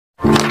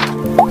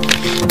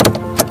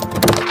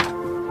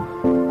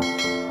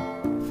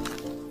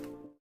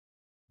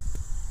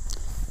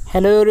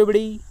Hello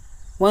everybody,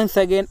 once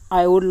again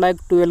I would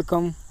like to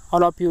welcome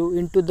all of you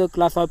into the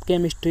class of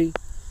chemistry.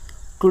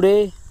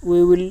 Today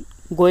we will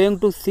going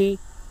to see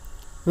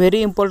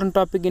very important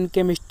topic in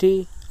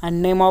chemistry,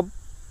 and name of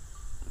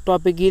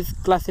topic is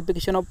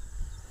classification of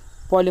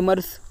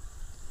polymers.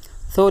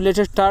 So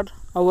let's start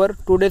our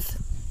today's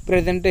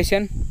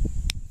presentation.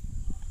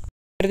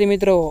 विद्यार्थी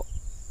मित्र,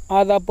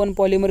 आज आपण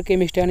polymer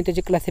chemistry आणि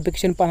त्याचे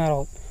classification पाहणार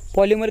आहोत.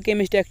 Polymer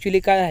chemistry actually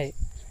काय आहे?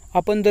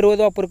 आपण दररोज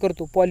वापर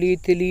करतो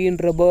पॉलिइथिलीन,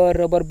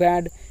 रबर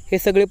बँड हे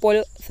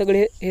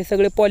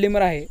सगळे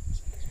पॉलिमर आहे.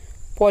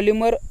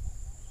 पॉलिमर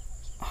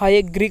हा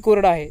एक ग्रीक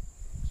वर्ड आहे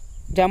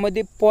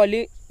ज्यामध्ये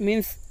पॉली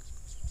मीन्स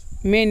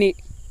मेनी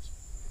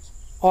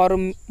और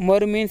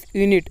मर मीन्स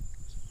युनिट.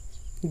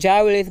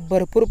 ज्यावेळेस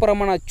भरपूर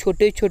प्रमाणात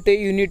छोटे छोटे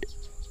युनिट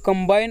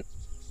कंबाईन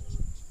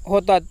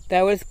होतात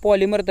त्यावेळेस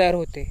पॉलिमर तयार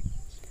होते.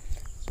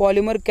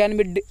 Polymer can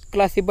be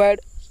classified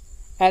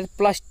as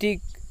plastic,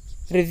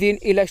 resin,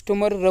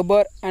 elastomer,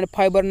 rubber and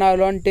fiber,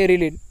 nylon,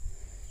 terylene.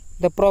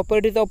 The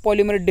properties of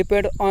polymer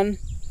depend on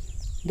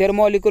their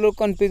molecular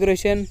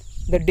configuration,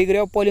 the degree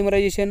of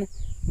polymerization,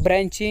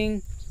 branching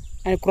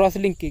and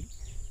cross-linking.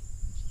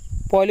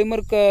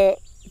 Polymer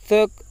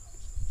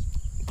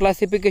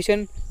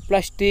classification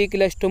plastic,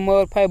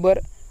 elastomer, fibre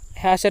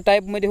ह्या अशा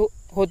टाईपमध्ये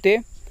होते.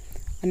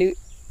 आणि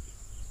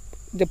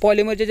जे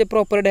पॉलिमरचे जे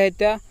property आहेत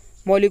त्या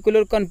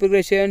molecular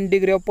configuration,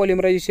 degree of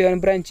पॉलिमरायझेशन,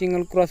 branching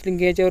आणि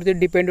क्रॉसलिंकिंग याच्यावरती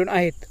डिपेंडून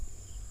आहेत.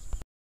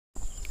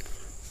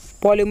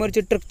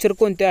 पॉलिमरचे स्ट्रक्चर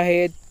कोणते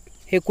आहेत,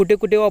 हे कुठे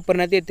कुठे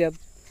वापरण्यात येतात,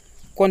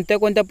 कोणत्या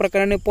कोणत्या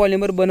प्रकाराने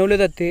पॉलिमर बनवले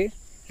जाते,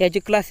 याची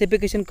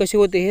क्लासिफिकेशन कशी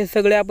होते, हे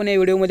सगळे आपण या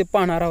व्हिडिओमध्ये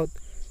पाहणार आहोत.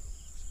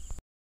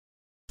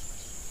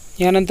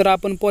 यानंतर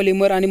आपण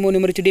पॉलिमर आणि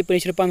मोनोमरची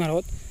डेफिनेशन पाहणार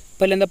आहोत.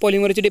 पहिल्यांदा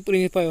पॉलिमरची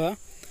डेफिनेशन पाहूया.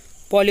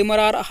 Polymer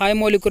R high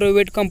molecular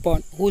weight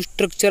compound whose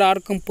structure are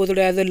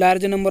composed as a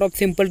large number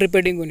of simple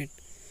repeating unit.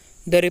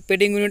 The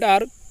repeating unit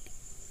are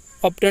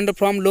obtained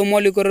from low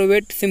molecular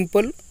weight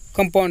simple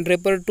compound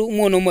referred to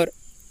monomer.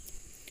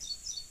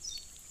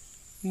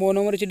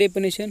 Monomerची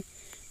definition.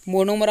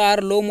 Monomer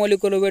are low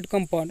molecular weight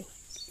compound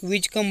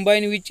which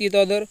combine with each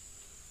other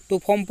to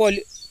form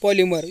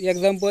polymer.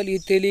 Example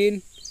ethylene,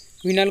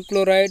 vinyl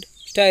chloride,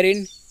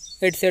 styrene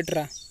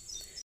etc.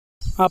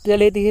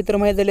 आपल्याला इथे हे तर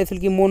माहीत झाले असेल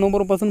की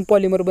मोनोमरपासून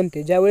polymer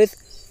बनते. ज्यावेळेस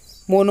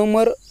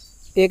मोनोमर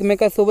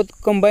एकमेकांसोबत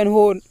कंबाईन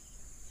होऊन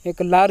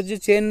एक लार्ज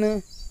चेन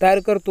तयार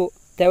करतो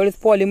त्यावेळेस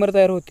पॉलिमर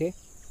तयार होते.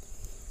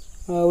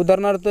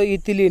 उदाहरणार्थ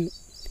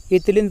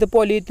इथिलीनचं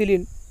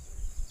पॉलिइथिलीन,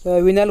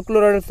 vinyl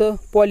क्लोराईडचं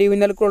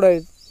पॉलिविनाइल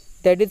chloride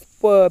that is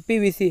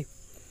PVC,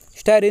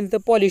 स्टायरीनचं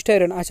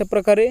पॉलिस्टायरन. अशा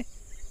प्रकारे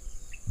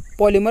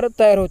पॉलिमर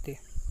तयार होते.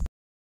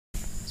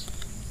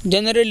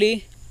 Generally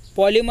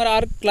polymer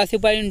R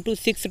classified into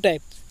 6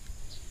 types.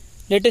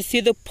 Let us see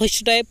the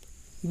first type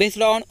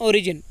based on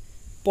origin.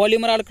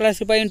 Polymer are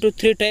classified into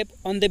 3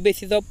 types on the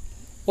basis of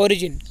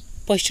origin.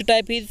 First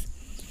type is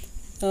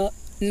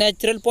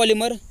natural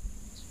polymer.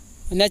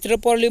 Natural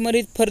polymer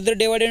is further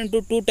divided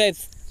into 2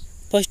 types.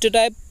 First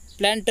type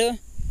plant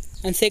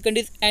and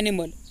second is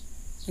animal.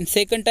 And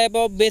second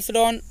type of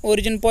based on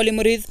origin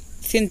polymer is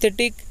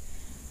synthetic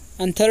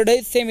and third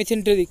is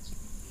semisynthetic.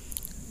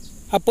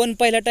 आपण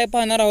पहिला type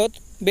पाहणार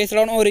आहोत based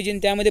on origin.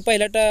 त्यामध्ये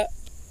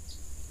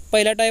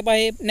पहिला type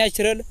आहे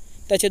natural.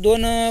 त्याचे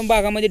 2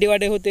 भागामध्ये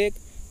divide होते, एक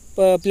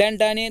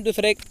प्लॅन्ट आणि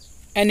दुसरा एक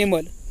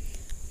ॲनिमल.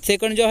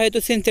 सेकंड जो आहे तो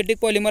सिंथेटिक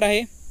पॉलिमर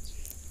आहे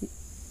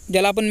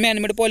ज्याला आपण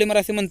मॅनमेड पॉलिमर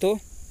असे म्हणतो.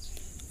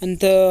 आणि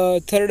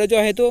थर्ड जो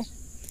आहे तो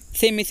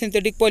सेमी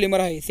सिंथेटिक पॉलिमर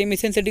आहे. सेमी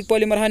सिंथेटिक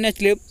पॉलिमर हा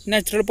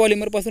नॅचरल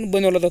पॉलिमरपासून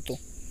बनवला जातो.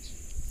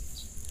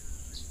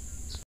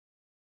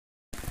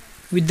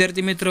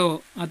 विद्यार्थी मित्र,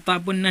 आता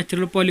आपण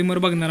नॅचरल पॉलिमर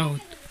बघणार आहोत.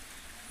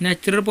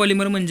 नॅचरल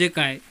पॉलिमर म्हणजे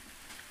काय?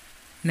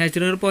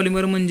 नॅचरल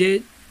पॉलिमर म्हणजे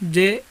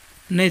जे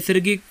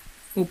नैसर्गिक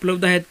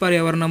उपलब्ध आहेत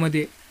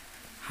पर्यावरणामध्ये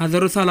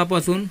हजारो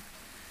सालापासून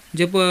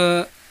जे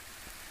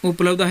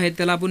उपलब्ध आहेत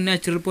त्याला आपण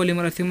नॅचरल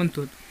पॉलिमर असे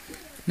म्हणतो.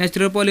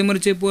 नॅचरल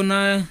पॉलिमरचे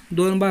पुन्हा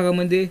 2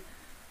 भागामध्ये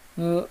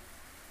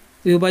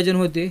विभाजन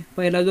होते.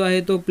 पहिला जो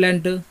आहे तो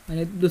प्लॅन्ट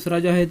आणि दुसरा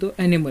जो आहे तो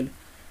ॲनिमल.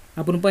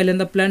 आपण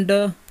पहिल्यांदा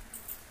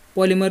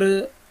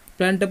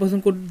प्लॅन्टपासून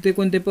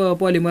कोणते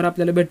पॉलिमर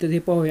आपल्याला भेटतात हे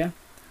पाहूया.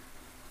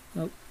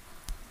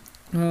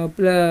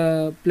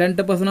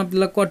 प्लॅन्टपासून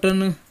आपल्याला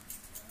कॉटन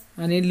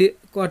आणि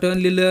कॉटन,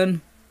 लिलन,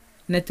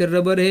 नॅचरल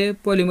रबर हे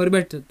पॉलिमर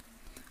भेटतात.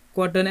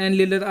 Cotton and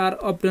linen R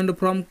obtained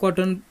from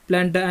cotton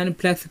plant and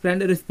flux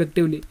plant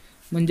respectively.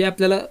 म्हणजे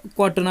आपल्याला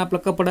कॉटन, आपला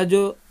कपडा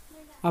जो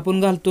आपण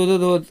घालतो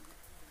रोज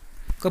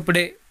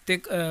कपडे, ते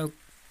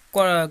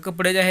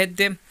कपडे जे आहेत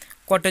ते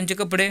कॉटनचे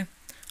कपडे.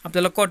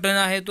 आपल्याला कॉटन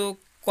आहे तो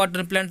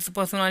कॉटन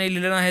प्लॅन्टपासून आणि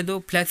लिलन आहे तो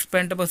फ्लॅक्स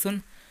प्लॅन्टपासून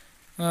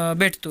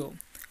भेटतो.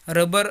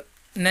 Rubber,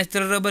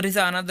 natural rubber is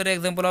another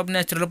example of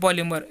natural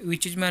polymer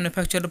which is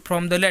manufactured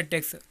from the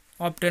latex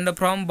obtained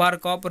from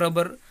bark of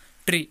rubber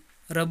tree.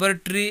 Rubber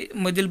tree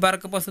मधील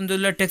बार्कपासून जो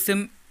लॅटेक्स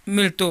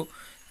मिळतो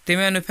ते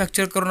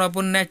मॅन्युफॅक्चर करून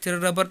आपण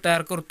नॅचरल रबर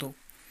तयार करतो.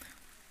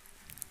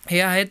 हे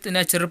आहेत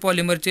natural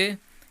पॉलिमरचे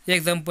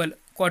example: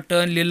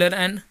 cotton, linen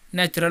and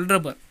natural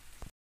rubber.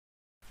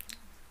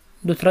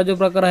 दुसरा जो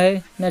प्रकार आहे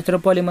नॅचरल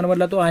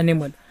पॉलिमरमधला तो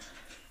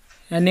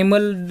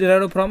animal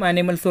derived from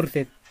animal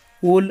sources.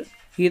 Wool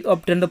is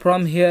obtained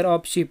from hair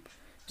of ship.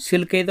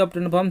 Silk is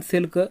obtained from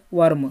silk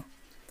worm.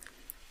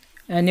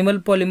 Animal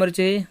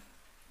पॉलिमरचे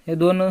हे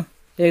 2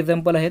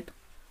 एक्झाम्पल आहेत.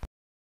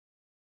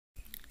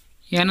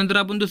 यानंतर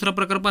आपण दुसरा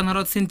प्रकार पाहणार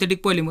आहोत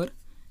सिंथेटिक पॉलिमर.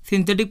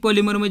 सिंथेटिक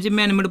पॉलिमर म्हणजे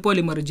मॅनमेड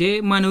पॉलिमर. जे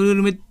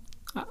मानवनिर्मित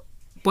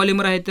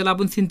पॉलिमर आहेत त्याला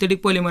आपण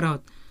सिंथेटिक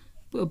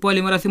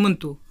पॉलिमर असे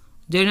म्हणतो.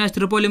 जे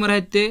नॅचरल पॉलिमर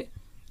आहेत ते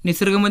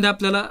निसर्गामध्ये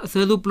आपल्याला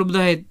सहज उपलब्ध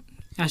आहेत,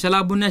 अशाला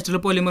आपण नॅचरल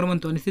पॉलिमर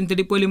म्हणतो. आणि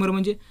सिंथेटिक पॉलिमर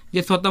म्हणजे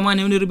जे स्वतः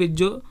मानवनिर्मित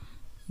जो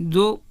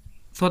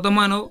स्वतः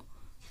मानव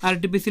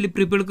आर्टिफिशियली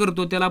प्रिपेअर्ड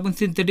करतो त्याला आपण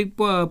सिंथेटिक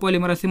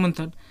पॉलिमर असे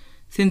म्हणतात.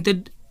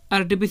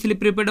 Artificially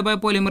prepared bye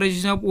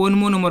पॉलिमरायझेशन of 1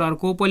 monomer or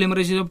को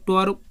पॉलिमरायझेशन ऑफ 2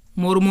 or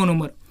more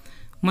मोनोमर.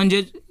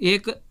 म्हणजे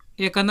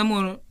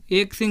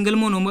एक सिंगल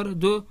मोनोमर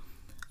जो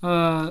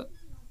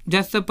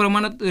जास्त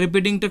प्रमाणात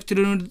रिपीटिंग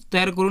स्ट्रक्चर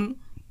तयार करून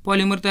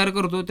पॉलिमर तयार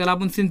करतो त्याला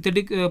आपण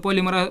सिंथेटिक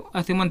पॉलिमर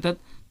असे म्हणतात.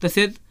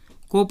 तसेच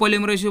को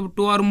पॉलिमरायझेशन ऑफ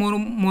 2 or more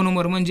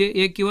मोनोमर म्हणजे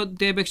 1 किंवा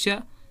त्यापेक्षा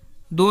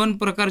 2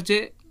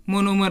 प्रकारचे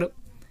मोनोमर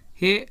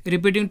हे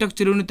रिपीटिंग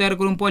स्ट्रक्चर तयार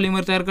करून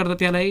पॉलिमर तयार करतात,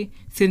 त्यालाही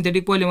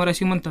सिंथेटिक पॉलिमर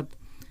असे म्हणतात.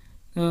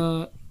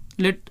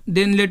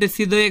 Let us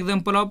see the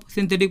example of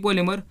synthetic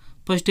polymer.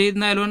 First is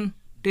nylon,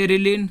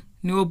 Terylene,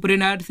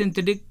 निओप्रीन at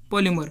synthetic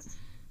polymer.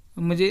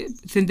 म्हणजे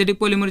सिंथेटिक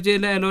पॉलिमरचे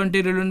नायलॉन,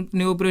 टेरिलिन,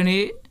 निओप्रीन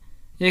हे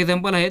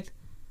एक्झाम्पल आहेत.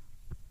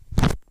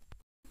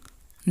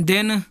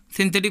 Then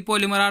synthetic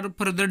polymer R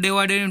further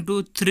divided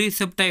into 3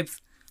 subtypes.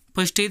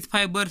 First is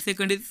fibre,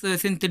 second is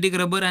synthetic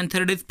rubber and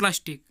third is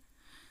plastic.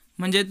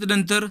 म्हणजे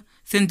नंतर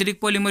synthetic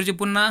पॉलिमरचे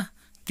पुन्हा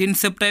 3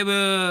 सबटाईप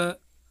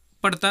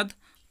पडतात.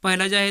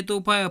 पहिला जो आहे तो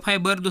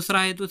फायबर, दुसरा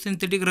आहे तो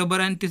सिंथेटिक रबर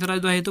आणि तिसरा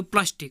जो आहे तो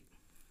plastic.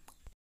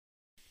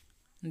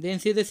 Then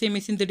see the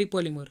semisynthetic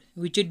polymer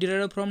which is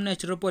derived from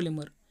natural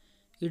polymer.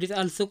 It is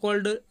also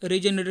called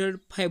regenerated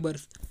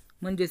fibres.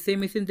 म्हणजे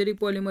सेमीसिंथेटिक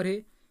पॉलिमर हे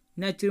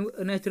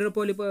नॅचरल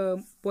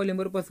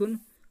पॉलिमरपासून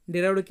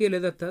डिराइव्ड केले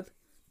जातात.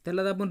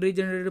 त्यालाच आपण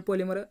रिजनरेटेड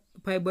पॉलिमर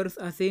फायबर्स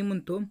असेही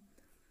म्हणतो.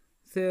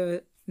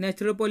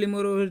 नॅचरल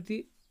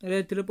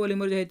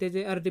पॉलिमर जे आहे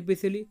त्याचे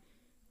आर्टिफिशियली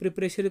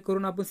प्रिपरेशन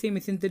करून आपण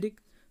सेमीसिंथेटिक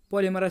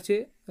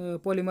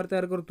पॉलिमर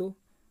तयार करतो.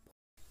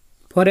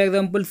 फॉर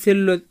एक्झाम्पल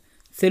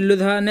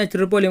सेल्युलोज हा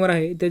नॅचरल पॉलिमर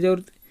आहे. त्याच्यावर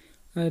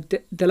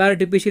त्याला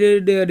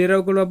आर्टिफिशियली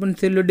डिराइव्ह करून आपण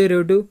सेल्युलोज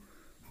डेरिव्हेटिव्ह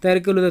तयार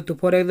केलं जातो.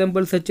 For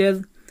example such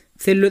as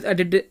cellulose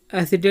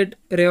acetate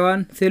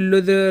Rewan,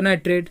 cellulose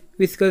nitrate,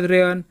 viscous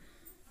Rewan,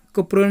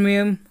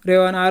 कप्रोमियम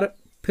Rewan R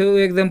few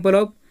example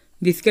of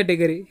this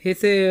category. हे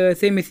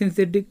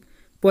सेमीसिंथेटिक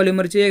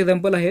पॉलिमरचे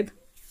एक्झाम्पल आहेत.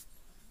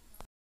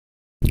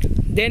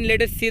 Then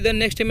let us see the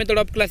next method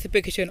of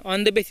classification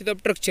on the basis of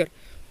structure.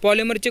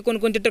 पॉलिमरचे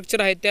कोणकोणते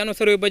structure आहेत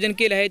त्यानुसार विभाजन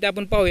केले आहे ते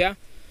आपण पाहूया.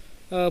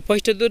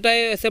 फर्स्ट जो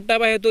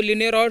सबटाईप आहे तो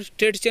linear or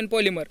straight chain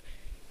polymer.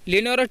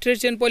 Linear or straight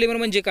chain polymer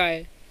म्हणजे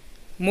काय?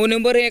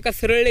 मोनोमर हे एका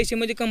सरळ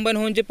रेषेमध्ये कंबाईन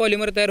होऊन जे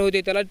पॉलिमर तयार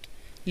होते त्याला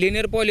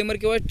लिनियर पॉलिमर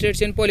किंवा स्ट्रेट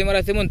चेन पॉलिमर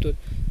असे म्हणतो.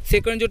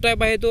 सेकंड जो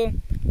टाईप आहे तो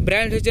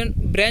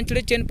ब्रँच्ड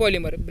चेन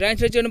पॉलिमर.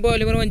 ब्रँच्ड चेन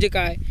पॉलिमर म्हणजे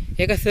काय?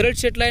 एका सरळ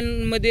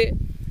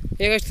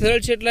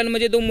शेट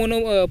लाईनमध्ये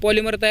जो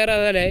पॉलिमर तयार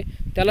झाला आहे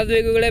त्यालाच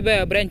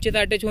वेगवेगळ्या ब्रँचेस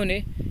अटॅच होणे,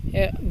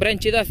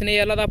 ब्रँचेस असणे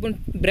याला आपण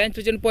ब्रँच्ड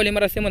चेन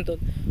पॉलिमर असे म्हणतो.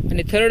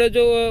 आणि थर्ड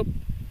जो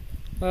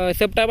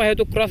सबटाईप आहे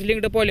तो cross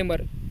linked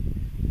polymer.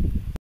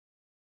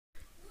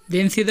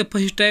 Then see the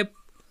first type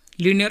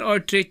linear और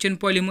straight chain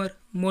polymer.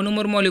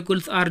 Monomer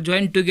molecules R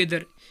join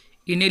together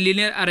in A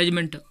linear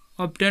arrangement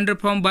obtained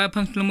from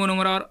बायफंक्शनल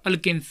monomer और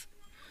अल्केन्स.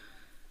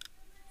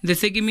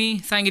 जसे की मी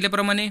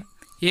सांगितल्याप्रमाणे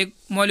एक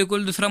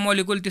मॉलिक्यूल, दुसरा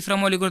मॉलिक्यूल, तिसरा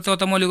मॉलिक्यूल,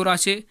 चौथा मॉलिक्यूल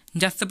असे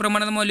जास्त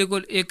प्रमाणात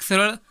मॉलिक्यूल एक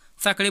सरळ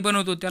साखळी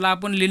बनवतो त्याला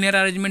आपण लिनियर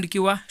अरेंजमेंट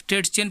किंवा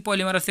स्ट्रेट चेन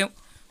पॉलिमर असे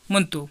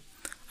म्हणतो.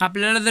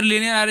 आपल्याला जर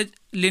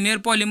लिनियर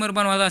पॉलिमर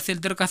बनवायचा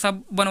असेल तर कसा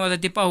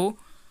बनवायचा ते पाहू.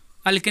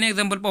 अल्केन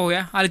एक्झाम्पल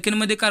पाहूया.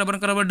 अल्केनमध्ये कार्बन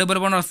कार्बन डबल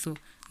बॉन्ड असतो.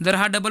 जर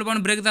हा डबल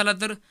बॉन्ड ब्रेक झाला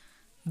तर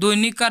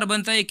दोन्ही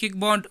कार्बनचा एक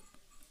बॉन्ड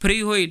फ्री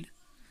होईल,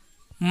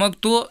 मग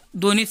तो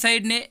दोन्ही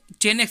साईडने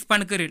चेन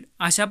एक्सपांड करेल.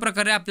 अशा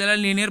प्रकारे आपल्याला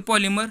लिनियर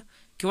पॉलिमर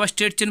किंवा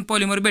स्ट्रेट चेन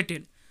पॉलिमर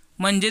भेटेल.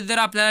 म्हणजे जर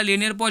आपल्याला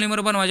लिनियर पॉलिमर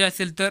बनवायचे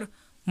असेल तर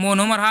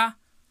मोनोमर हा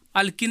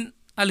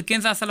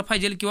अल्केन्स असला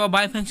पाहिजे किंवा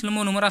बायफंक्शनल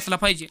मोनोमर असला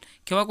पाहिजे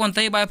किंवा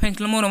कोणताही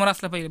बायफंक्शनल मोनोमर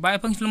असला पाहिजे.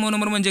 बायफंक्शनल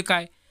मोनोमर म्हणजे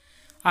काय?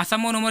 असा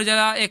मोनोमर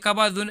ज्याला एका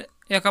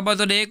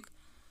बाजूला एक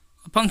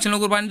फंक्शनल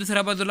ग्रुप आणि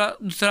दुसऱ्या बाजूला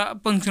दुसरा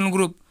फंक्शनल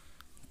ग्रुप,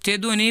 ते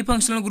दोन्ही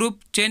फंक्शनल ग्रुप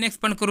चेन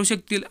एक्सपांड करू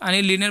शकतील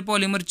आणि लिनियर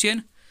पॉलिमर चेन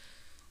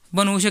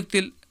बनवू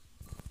शकतील,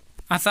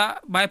 असा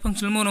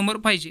बायफंक्शनल मोनोमर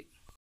पाहिजे.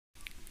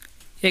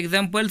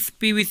 Examples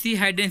PVC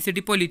high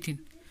density polythene.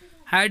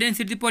 High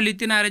density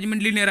polythene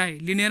arrangement linear आहे.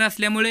 लिनियर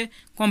असल्यामुळे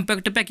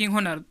कॉम्पॅक्ट पॅकिंग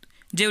होणार.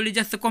 जेवढी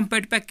जास्त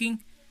कॉम्पॅक्ट पॅकिंग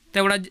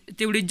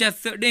तेवढी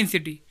जास्त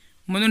डेन्सिटी.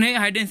 म्हणून हे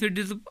हाय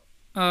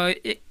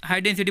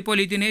डेन्सिटी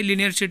पॉलिथिन हे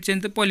लिनियर स्ट्रेट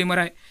चेनचं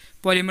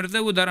पॉलिमरचं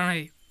उदाहरण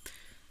आहे.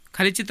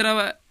 खाली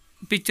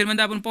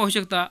पिक्चरमध्ये आपण पाहू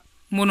शकता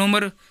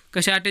मोनोमर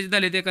कसे अटॅच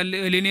झाले ते एका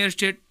लिनियर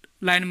स्ट्रेट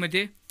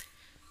लाईनमध्ये.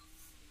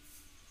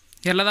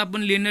 ह्याला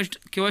आपण लिनियर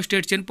किंवा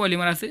स्ट्रेट चेन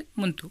पॉलिमर असे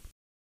म्हणतो.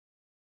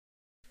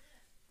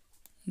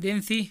 Then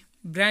C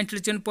branch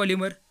region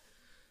polymer.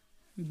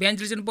 Branch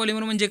region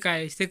polymer म्हणजे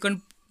काय? Second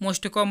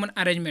most common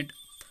arrangement.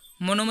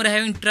 Monomer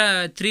having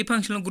 3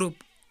 functional group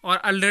or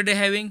already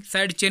having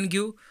side chain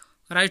give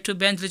rise to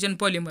branch region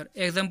polymer.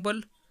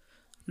 Example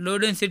low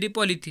density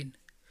polythene.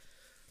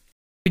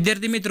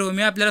 विद्यार्थी मित्र,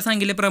 मी आपल्याला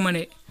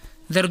सांगितल्याप्रमाणे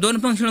जर 2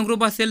 functional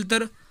group असेल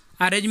तर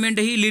arrangement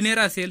ही linear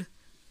असेल.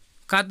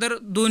 का तर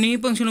दोन्ही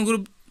फंक्शनल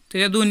ग्रुप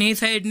त्याच्या दोन्ही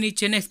साईडनी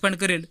चेन एक्सपांड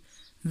करेल.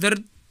 जर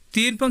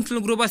 3 फंक्शनल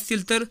ग्रुप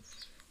असतील तर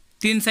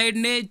 3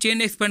 साईडने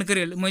चेन एक्सपांड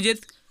करेल, म्हणजेच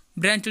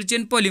ब्रँच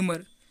चेन पॉलिमर.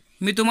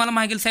 मी तुम्हाला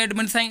मागील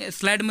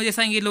स्लाईडमध्ये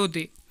सांगितले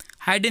होते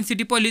हाय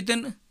डेन्सिटी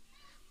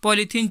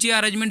पॉलिथिनची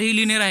अरेंजमेंट ही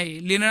लिनियर आहे.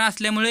 लिनियर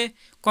असल्यामुळे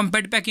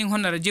कॉम्पॅक्ट पॅकिंग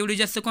होणार. जेवढी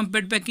जास्त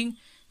कॉम्पॅक्ट पॅकिंग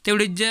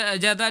तेवढी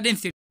जादा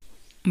डेन्सिटी.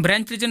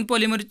 ब्रँच रिजन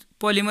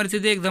पॉलिमरचे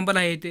जे एक्झाम्पल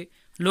आहे ते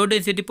लो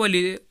डेन्सिटी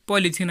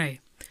पॉलिथिन आहे.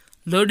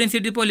 लो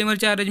डेन्सिटी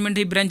पॉलिमरची अरेंजमेंट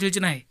ही ब्रँच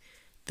रिजन आहे,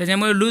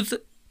 त्याच्यामुळे लूज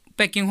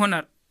पॅकिंग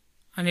होणार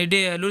आणि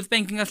लूज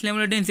पॅकिंग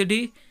असल्यामुळे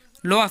डेन्सिटी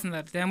लो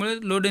असणार. त्यामुळे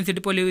लो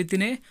डेन्सिटी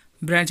पॉलिथिन हे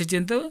ब्रँच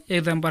रिजनचं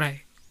एक्झाम्पल आहे.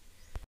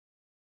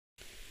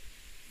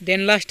 Then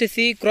last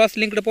C cross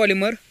linked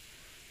polymer.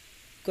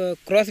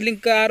 Cross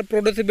link R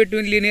produce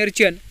between linear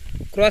chain.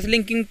 Cross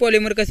linking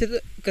polymer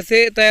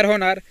कसे तयार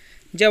होणार?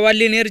 जेव्हा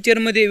लिनियर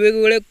चेनमध्ये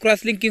वेगवेगळे क्रॉस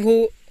लिंकिंग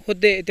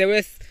होते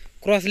त्यावेळेस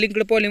क्रॉस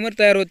लिंक्ड पॉलिमर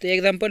तयार होते.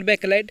 Example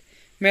बॅकलाइट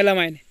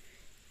melamine.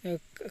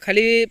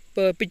 खाली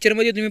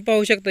पिक्चरमध्ये तुम्ही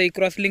पाहू शकता ही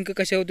क्रॉस लिंक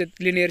कशा होते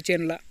लिनियर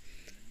चेनला.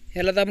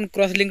 ह्याला तर आपण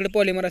क्रॉस लिंक्ड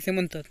पॉलिमर असे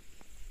म्हणतात.